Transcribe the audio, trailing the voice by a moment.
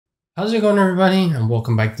How's it going, everybody, and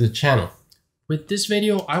welcome back to the channel. With this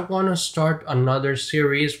video, I want to start another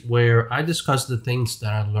series where I discuss the things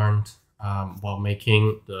that I learned while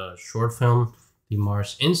making the short film, The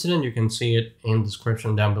Mars Incident. You can see it in the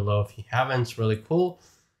description down below if you haven't. It's really cool.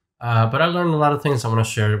 But I learned a lot of things I want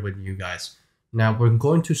to share with you guys. Now, we're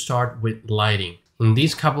going to start with lighting. In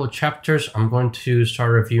these couple of chapters, I'm going to start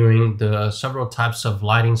reviewing the several types of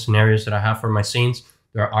lighting scenarios that I have for my scenes.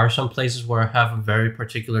 There are some places where I have a very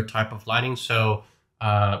particular type of lighting, so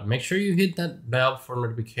make sure you hit that bell for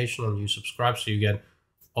notification and you subscribe so you get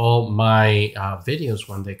all my videos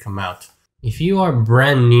when they come out. If you are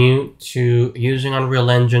brand new to using Unreal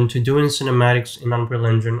Engine, to doing cinematics in Unreal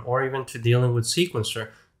Engine, or even to dealing with Sequencer,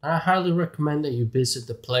 I highly recommend that you visit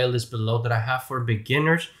the playlist below that I have for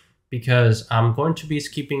beginners, because I'm going to be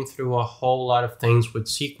skipping through a whole lot of things with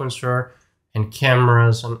Sequencer and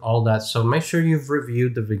cameras and all that. So make sure you've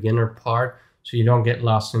reviewed the beginner part so you don't get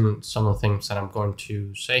lost in some of the things that I'm going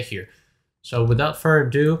to say here. So without further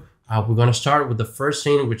ado, we're going to start with the first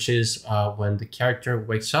scene, which is when the character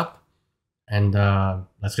wakes up, and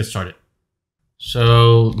let's get started.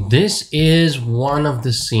 So this is one of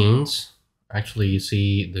the scenes. Actually, you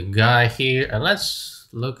see the guy here, and let's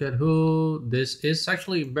look at who this is.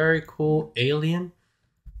 Actually, a very cool alien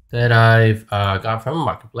that I've got from a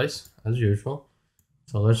marketplace, as usual.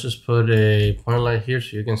 So let's just put a point light here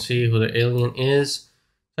so you can see who the alien is.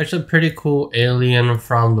 It's actually a pretty cool alien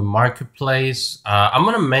from the marketplace. I'm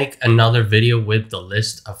gonna make another video with the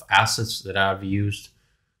list of assets that I've used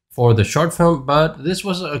for the short film, but this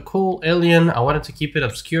was a cool alien. I wanted to keep it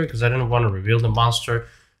obscure because I didn't want to reveal the monster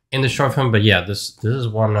in the short film. But yeah, this is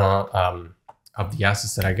one of the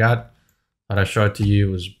assets that I got that I showed to you.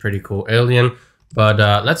 It was a pretty cool alien. But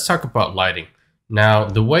let's talk about lighting. Now,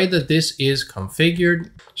 the way that this is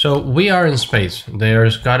configured, so we are in space.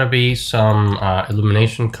 There's got to be some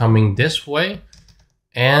illumination coming this way.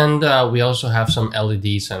 And we also have some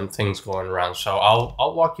LEDs and things going around. So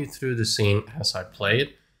I'll walk you through the scene as I play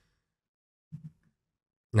it.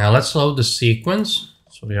 Now let's load the sequence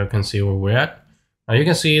so you can see where we're at. Now you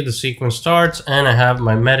can see the sequence starts and I have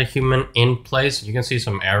my metahuman in place. You can see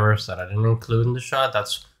some errors that I didn't include in the shot.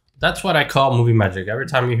 That's what I call movie magic. Every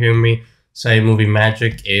time you hear me say movie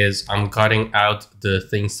magic, is I'm cutting out the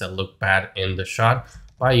things that look bad in the shot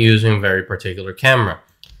by using very particular camera.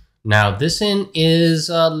 Now this scene is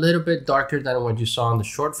a little bit darker than what you saw in the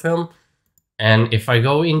short film. And if I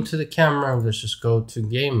go into the camera, let's just go to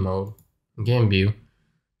game mode, game view.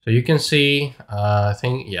 So you can see, I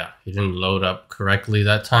think, yeah, he didn't load up correctly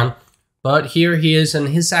that time. But here he is, and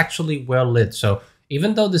he's actually well lit. So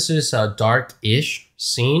even though this is a dark-ish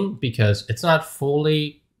scene, because it's not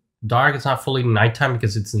fully dark, it's not fully nighttime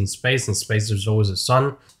because it's in space. In space, there's always a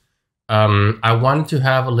sun. I wanted to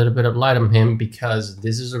have a little bit of light on him because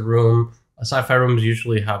this is a room. Sci-fi rooms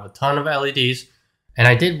usually have a ton of LEDs, and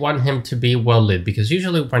I did want him to be well lit because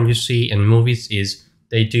usually when you see in movies is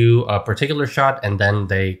they do a particular shot and then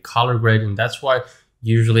they color grade, and that's why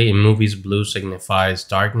usually in movies blue signifies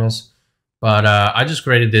darkness. But I just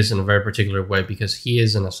graded this in a very particular way because he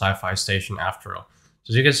is in a sci-fi station after all.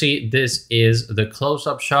 So as you can see, this is the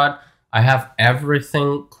close-up shot. I have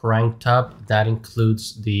everything cranked up. That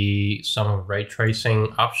includes some ray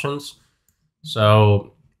tracing options.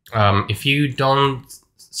 So if you don't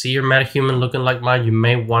see your metahuman looking like mine, you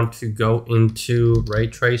may want to go into ray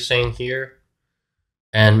tracing here.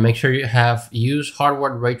 And make sure you use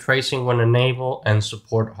hardwired ray tracing when enabled and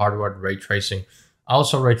support hardwired ray tracing.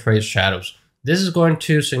 Also ray trace shadows. This is going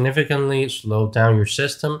to significantly slow down your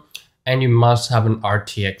system, and you must have an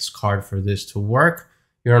RTX card for this to work.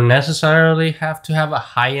 You don't necessarily have to have a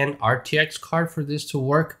high-end RTX card for this to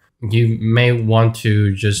work. You may want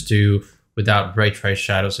to just do without ray trace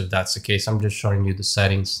shadows if that's the case. I'm just showing you the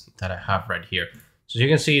settings that I have right here. So you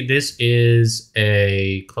can see this is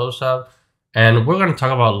a close-up. And we're going to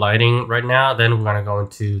talk about lighting right now. Then we're going to go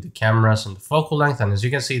into the cameras and the focal length. And as you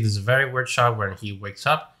can see, this is a very weird shot where he wakes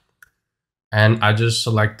up. And I just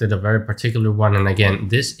selected a very particular one. And again,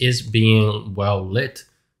 this is being well lit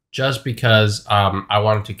just because I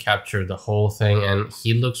wanted to capture the whole thing. And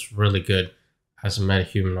he looks really good as a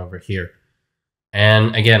metahuman over here.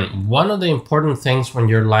 And again, one of the important things when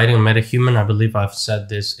you're lighting a metahuman, I believe I've said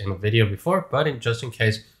this in a video before, but just in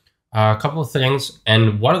case, a couple of things.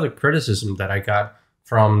 And one of the criticism that I got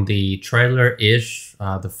from the trailer-ish,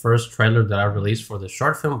 the first trailer that I released for the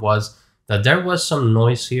short film, was that there was some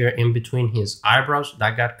noise here in between his eyebrows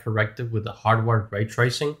that got corrected with the hardwired ray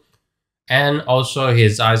tracing. And also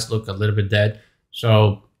his eyes look a little bit dead.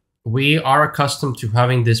 So we are accustomed to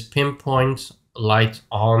having this pinpoint light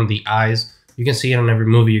on the eyes. You can see it in every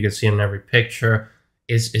movie, you can see it in every picture.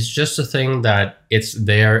 It's just a thing that it's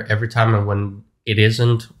there every time, and when it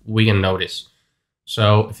isn't, we can notice.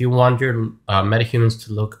 So if you want your metahumans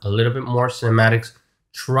to look a little bit more cinematics,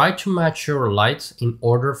 try to match your lights in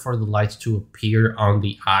order for the lights to appear on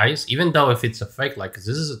the eyes, even though if it's a fake light, because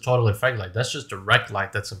this is a totally fake light, that's just a direct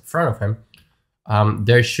light that's in front of him.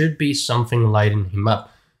 There should be something lighting him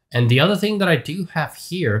up. And the other thing that I do have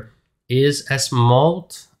here is a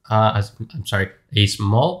small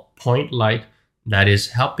point light that is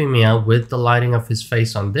helping me out with the lighting of his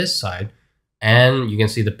face on this side. And you can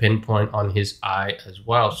see the pinpoint on his eye as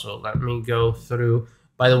well. So let me go through.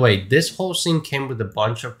 By the way, this whole scene came with a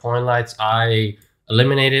bunch of point lights. I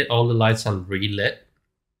eliminated all the lights and relit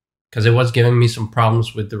because it was giving me some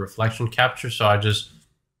problems with the reflection capture. So I just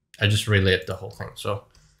relit the whole thing. So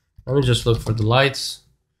let me just look for the lights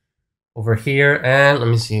over here, and let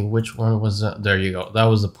me see which one was there you go. That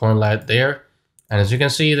was the point light there. And as you can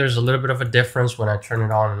see, there's a little bit of a difference when I turn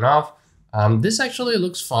it on and off. This actually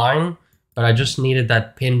looks fine, but I just needed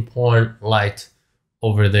that pinpoint light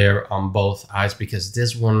over there on both eyes, because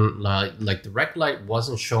this one, like the rec light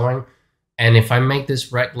wasn't showing. And if I make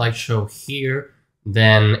this rec light show here,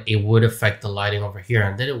 then it would affect the lighting over here.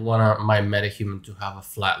 I didn't want my metahuman to have a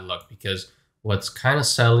flat look, because what's kind of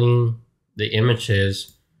selling the image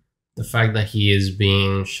is the fact that he is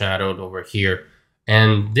being shadowed over here.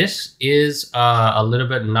 And this is a little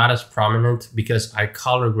bit not as prominent because I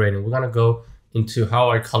color graded. We're going to go into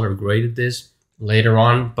how I color graded this later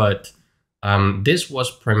on, but this was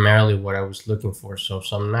primarily what I was looking for. So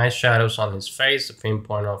some nice shadows on his face, the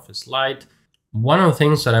pinpoint of his light. One of the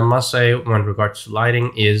things that I must say when regards to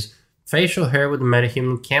lighting is facial hair with the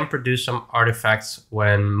metahuman can produce some artifacts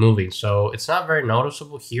when moving. So it's not very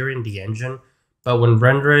noticeable here in the engine, but when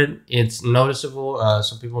rendered, it's noticeable.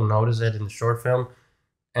 Some people notice it in the short film.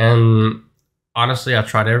 And honestly, I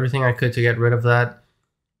tried everything I could to get rid of that.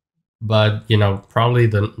 But, you know, probably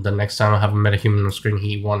the next time I have a metahuman on the screen,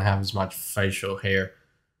 he won't have as much facial hair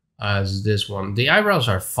as this one. The eyebrows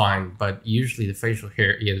are fine, but usually the facial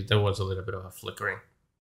hair, yes, there was a little bit of a flickering.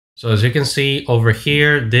 So as you can see over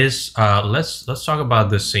here, this, let's talk about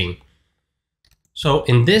this scene. So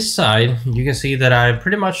in this side, you can see that I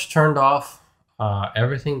pretty much turned off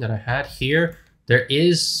everything that I had here. There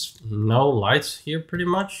is no lights here pretty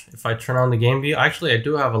much. If I turn on the game view, actually I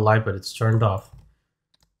do have a light, but it's turned off.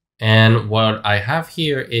 And what I have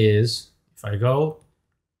here is, if I go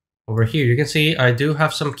over here, you can see I do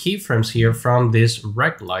have some keyframes here from this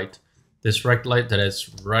rec light that is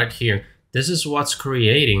right here. This is what's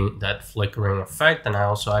creating that flickering effect. And I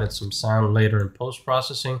also added some sound later in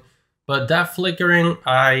post-processing. But that flickering,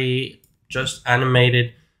 I just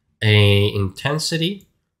animated a intensity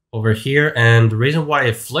over here, and the reason why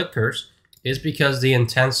it flickers is because the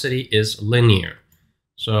intensity is linear.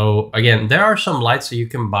 So again, there are some lights that you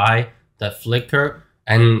can buy that flicker,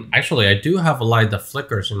 and actually I do have a light that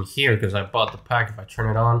flickers in here because I bought the pack. If I turn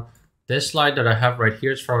it on, this light that I have right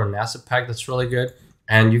here is from an acid pack that's really good,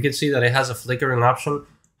 and you can see that it has a flickering option.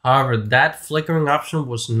 However, that flickering option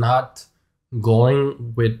was not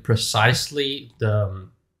going with precisely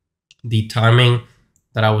the timing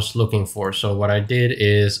that I was looking for. So what I did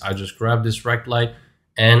is I just grabbed this rec light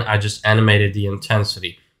and I just animated the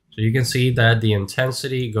intensity. So you can see that the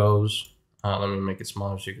intensity goes, let me make it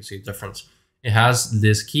smaller so you can see the difference. It has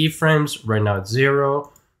this keyframes. Right now it's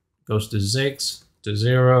 0, goes to 6, to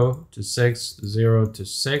 0, to 6, to 0, to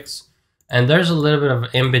 6. And there's a little bit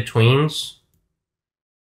of in-betweens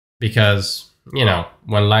because, you know,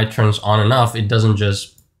 when light turns on and off, it doesn't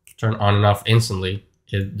just turn on and off instantly.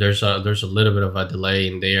 There's a little bit of a delay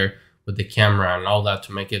in there with the camera and all that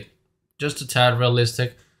to make it just a tad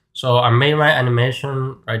realistic. So I made my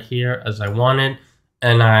animation right here as I wanted,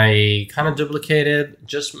 and I kind of duplicated,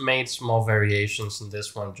 just made small variations in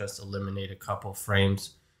this one, just eliminate a couple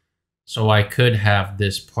frames so I could have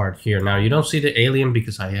this part here. Now you don't see the alien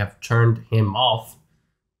because I have turned him off,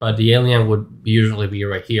 but the alien would usually be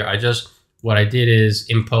right here. What I did is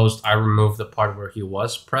in post, I removed the part where he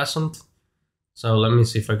was present. So let me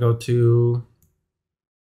see if I go to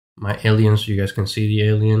my alien so you guys can see the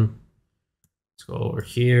alien. Let's go over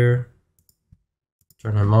here,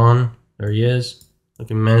 turn him on. There he is,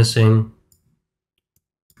 looking menacing.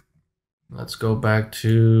 Let's go back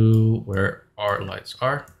to where our lights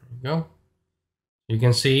are. There you go. You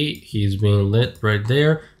can see he's being lit right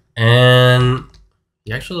there, and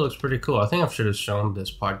he actually looks pretty cool. I think I should have shown this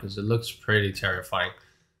part because it looks pretty terrifying.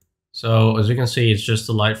 So as you can see, it's just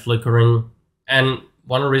the light flickering. And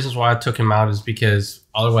one of the reasons why I took him out is because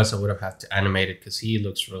otherwise I would have had to animate it because he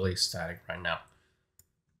looks really static right now.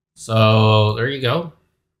 So there you go.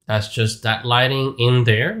 That's just that lighting in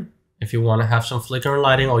there. If you want to have some flickering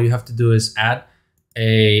lighting, all you have to do is add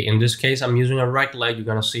in this case, I'm using a rec light. You're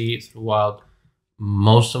gonna see throughout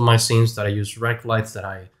most of my scenes that I use rec lights, that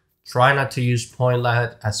I try not to use point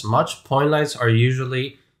light as much. Point lights are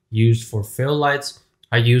usually used for fill lights.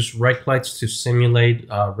 I use rec lights to simulate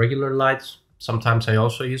regular lights. Sometimes I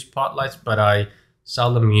also use pot lights, but I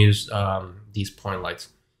seldom use these point lights.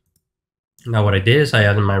 Now what I did is I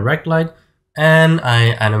added my rec light and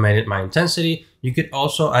I animated my intensity. You could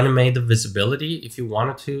also animate the visibility if you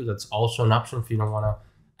wanted to. That's also an option if you don't want to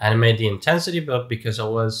animate the intensity, but because I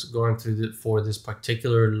was going through for this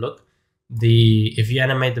particular look, if you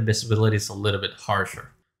animate the visibility, it's a little bit harsher.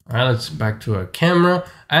 All right, let's back to our camera.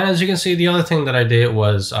 And as you can see, the other thing that I did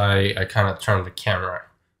was I kind of turned the camera,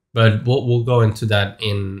 but we'll go into that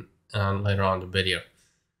in later on in the video.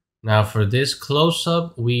 Now for this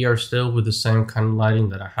close-up, we are still with the same kind of lighting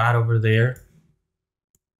that I had over there.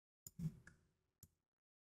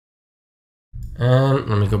 And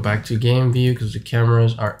let me go back to game view because the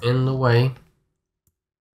cameras are in the way.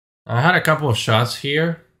 I had a couple of shots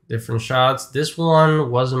here, different shots. This one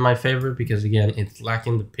wasn't my favorite because again, it's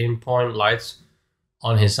lacking the pinpoint lights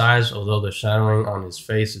on his eyes, although the shadowing on his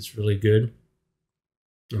face is really good,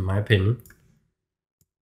 in my opinion.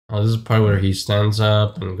 Now, this is the part where he stands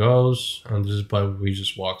up and goes, and this is the part where he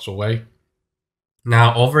just walks away.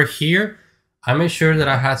 Now over here, I made sure that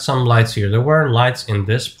I had some lights here. There weren't lights in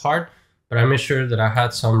this part, but I made sure that I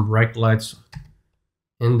had some rec lights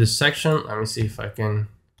in this section. Let me see if I can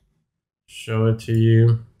show it to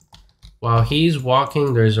you. While he's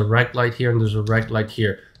walking, there's a rec light here and there's a rec light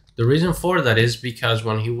here. The reason for that is because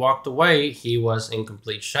when he walked away, he was in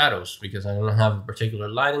complete shadows because I don't have a particular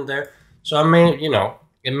light in there. So I made, you know,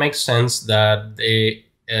 it makes sense that a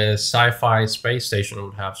sci-fi space station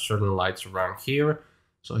would have certain lights around here.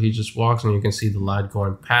 So he just walks and you can see the light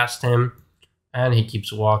going past him and he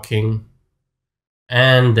keeps walking.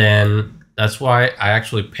 And then that's why I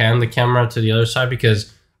actually panned the camera to the other side,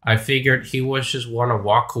 because I figured he would just want to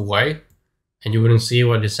walk away and you wouldn't see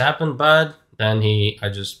what just happened. But then I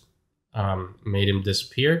just made him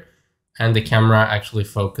disappear and the camera actually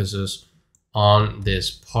focuses on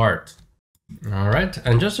this part. All right,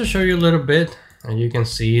 and just to show you a little bit, and you can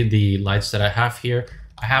see the lights that I have here.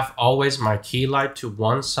 I have always my key light to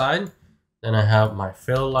one side, then I have my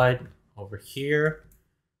fill light over here,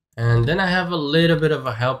 and then I have a little bit of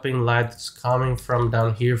a helping light that's coming from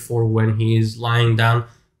down here for when he's lying down,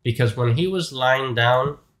 because when he was lying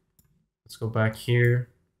down, let's go back here,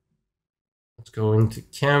 let's go into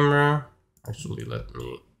camera. Actually, let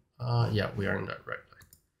me, yeah, we are in that right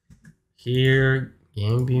light. Here,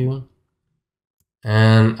 game view.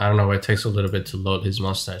 And I don't know, it takes a little bit to load his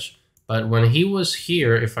mustache. But when he was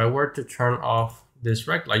here, if I were to turn off this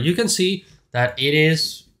rec light, you can see that it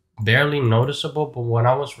is barely noticeable. But when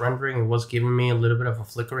I was rendering, it was giving me a little bit of a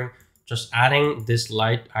flickering. Just adding this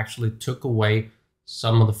light actually took away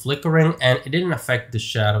some of the flickering and it didn't affect the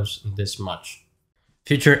shadows this much.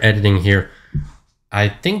 Future editing here. I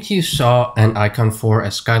think you saw an icon for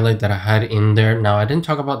a skylight that I had in there. Now, I didn't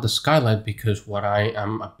talk about the skylight because what I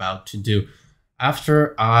am about to do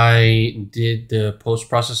after I did the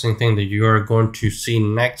post-processing thing that you are going to see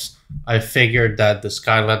next, I figured that the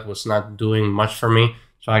skylight was not doing much for me.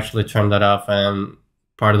 So I actually turned that off, and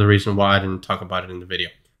part of the reason why I didn't talk about it in the video.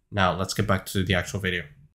 Now let's get back to the actual video.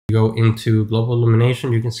 Go into global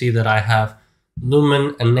illumination, you can see that I have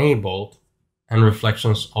lumen enabled and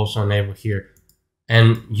reflections also enabled here.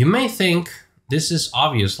 And you may think this is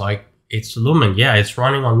obvious, like it's lumen. Yeah, it's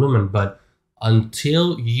running on lumen, but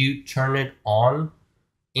until you turn it on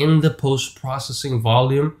in the post-processing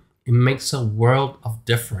volume, it makes a world of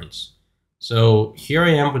difference. So here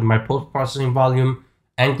I am with my post-processing volume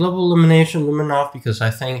and global illumination, lumen off, because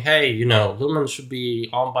I think, hey, you know, lumen should be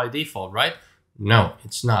on by default, right? No,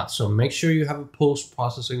 it's not. So make sure you have a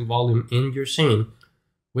post-processing volume in your scene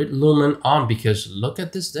with lumen on, because look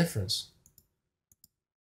at this difference.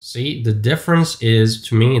 See, the difference is,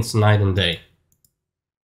 to me, it's night and day.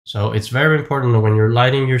 So it's very important that when you're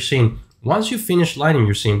lighting your scene, once you finish lighting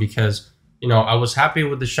your scene, because, you know, I was happy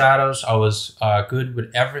with the shadows. I was good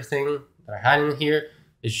with everything that I had in here.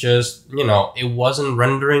 It's just, you know, it wasn't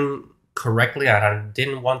rendering correctly and I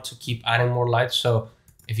didn't want to keep adding more lights. So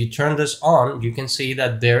if you turn this on, you can see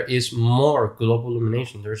that there is more global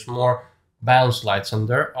illumination. There's more bounce lights, and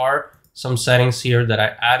there are some settings here that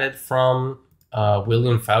I added from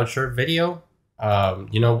William Foucher video.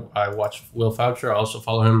 You know, I watch Will Foucher. I also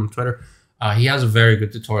follow him on Twitter. He has very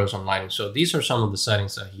good tutorials on lighting. So these are some of the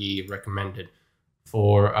settings that he recommended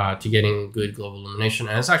for to getting good global illumination,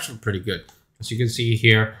 and it's actually pretty good. As you can see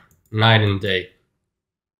here, night and day.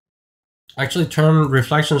 Actually turn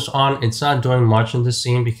reflections on. It's not doing much in this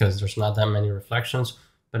scene because there's not that many reflections,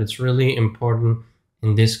 but it's really important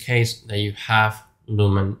in this case that you have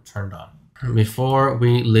lumen turned on. Before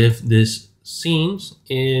we leave this scenes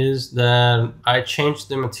is that I changed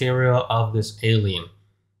the material of this alien.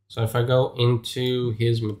 So if I go into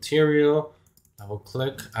his material, double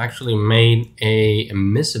click, I actually made a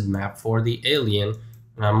emissive map for the alien,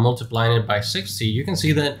 and I'm multiplying it by 60. You can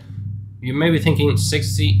see that you may be thinking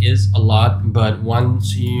 60 is a lot, but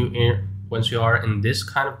once you are in this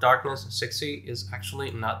kind of darkness, 60 is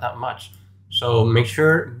actually not that much. So make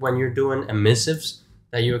sure when you're doing emissives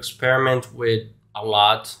that you experiment with a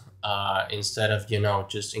lot instead of,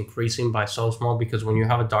 just increasing by so small, because when you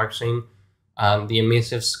have a dark scene, the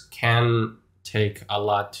emissives can take a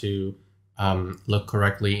lot to look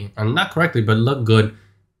correctly, and not correctly, but look good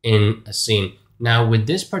in a scene. Now with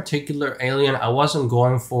this particular alien, I wasn't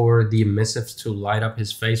going for the emissives to light up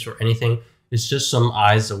his face or anything. It's just some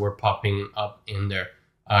eyes that were popping up in there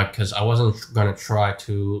because I wasn't going to try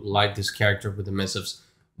to light this character with emissives.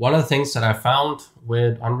 One of the things that I found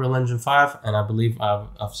with Unreal Engine 5, and I believe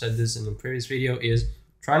I've said this in the previous video, is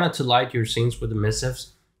try not to light your scenes with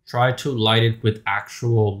emissives. Try to light it with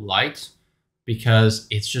actual light because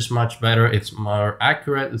it's just much better. It's more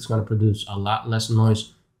accurate. It's going to produce a lot less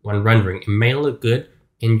noise when rendering. It may look good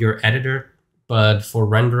in your editor, but for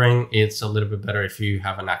rendering, it's a little bit better if you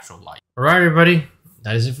have an actual light. All right, everybody,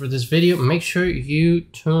 that is it for this video. Make sure you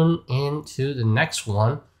tune into the next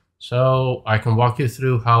one so I can walk you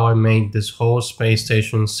through how I made this whole space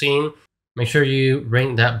station scene. Make sure you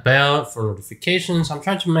ring that bell for notifications. I'm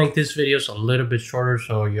trying to make these videos a little bit shorter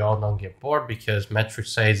so y'all don't get bored, because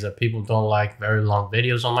metrics says that people don't like very long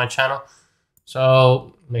videos on my channel.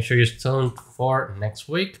 So make sure you're tuned for next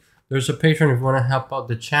week. There's a Patreon if you want to help out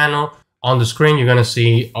the channel. On the screen, you're going to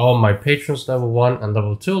see all my patrons, level 1 and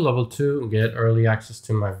level 2. Level 2, get early access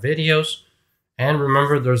to my videos. And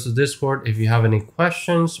remember, there's a Discord. If you have any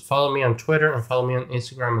questions, follow me on Twitter and follow me on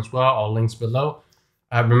Instagram as well. All links below.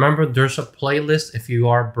 Remember, there's a playlist if you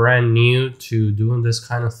are brand new to doing this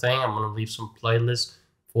kind of thing. I'm going to leave some playlists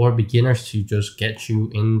for beginners to just get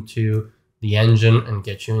you into the engine and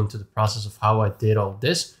get you into the process of how I did all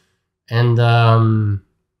this. And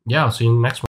yeah, I'll see you in the next one.